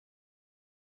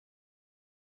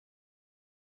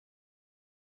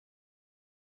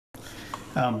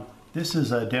This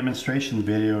is a demonstration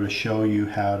video to show you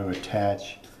how to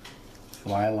attach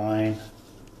fly line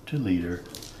to leader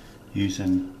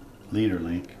using Leader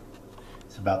Link.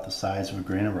 It's about the size of a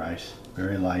grain of rice,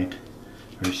 very light,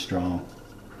 very strong.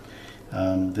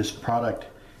 This product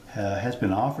has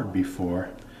been offered before,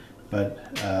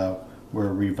 but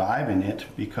we're reviving it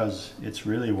because it's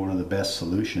really one of the best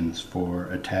solutions for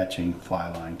attaching fly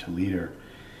line to leader.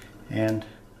 And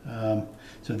so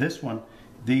this one,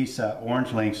 these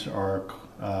orange links are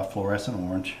fluorescent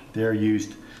orange. They're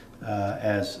used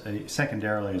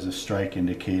secondarily as a strike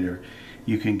indicator.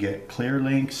 You can get clear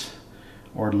links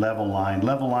or level line.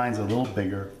 Level line's a little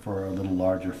bigger for a little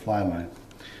larger fly line.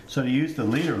 So to use the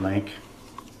Leader Link,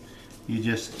 you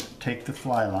just take the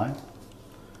fly line,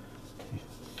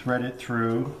 thread it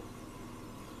through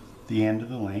the end of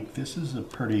the link. This is a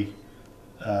pretty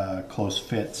close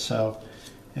fit, so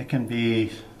it can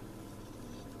be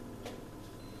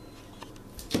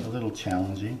a little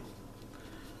challenging.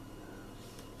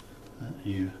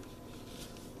 You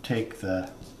take the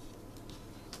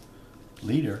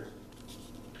leader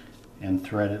and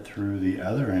thread it through the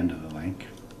other end of the link.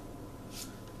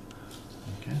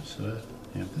 Okay, so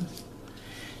you have this.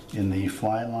 In the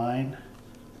fly line,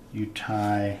 you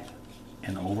tie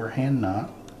an overhand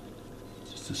knot,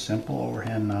 just a simple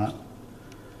overhand knot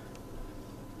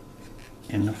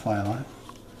in the fly line.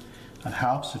 It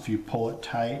helps if you pull it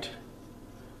tight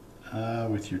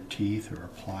with your teeth or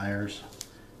pliers.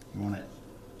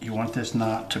 You want this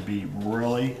knot to be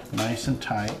really nice and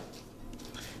tight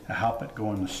to help it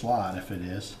go in the slot if it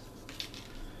is.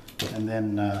 And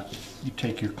then you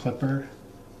take your clipper,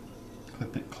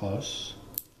 clip it close.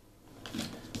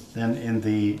 Then in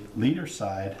the leader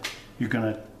side, you're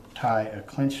going to tie a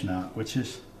clinch knot, which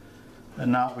is a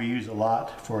knot we use a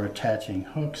lot for attaching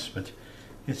hooks, but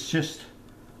it's just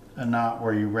a knot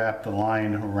where you wrap the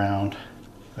line around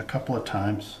a couple of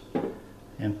times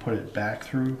and put it back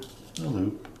through the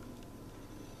loop.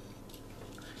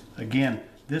 Again,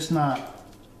 this knot,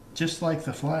 just like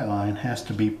the fly line, has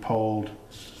to be pulled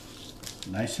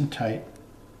nice and tight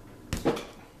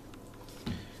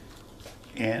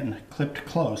and clipped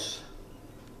close.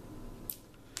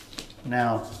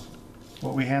 Now,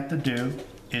 what we have to do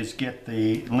is get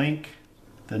the link,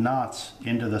 the knots,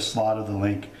 into the slot of the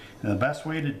link. And the best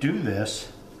way to do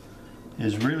this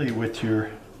is really with your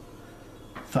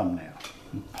thumbnail.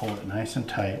 And pull it nice and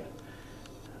tight.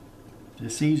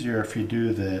 It's easier if you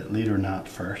do the leader knot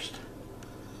first.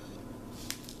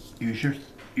 Use your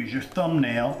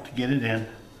thumbnail to get it in.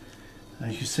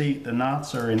 As you see, the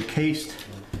knots are encased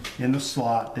in the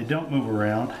slot. They don't move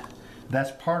around.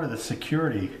 That's part of the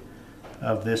security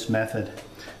of this method.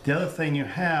 The other thing you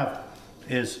have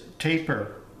is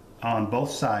taper on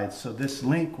both sides, so this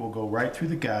link will go right through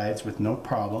the guides with no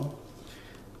problem.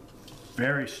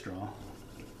 Very strong.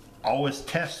 Always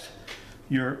test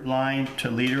your line to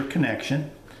leader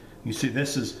connection. You see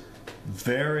this is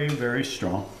very, very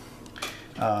strong.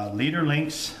 Leader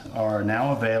links are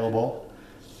now available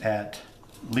at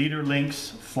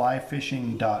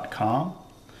leaderlinksflyfishing.com,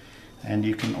 and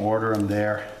you can order them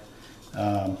there.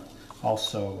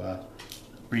 Also,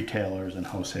 retailers and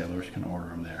wholesalers can order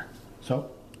them there. So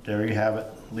there you have it,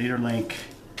 Leader Link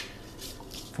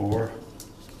for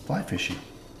fly fishing.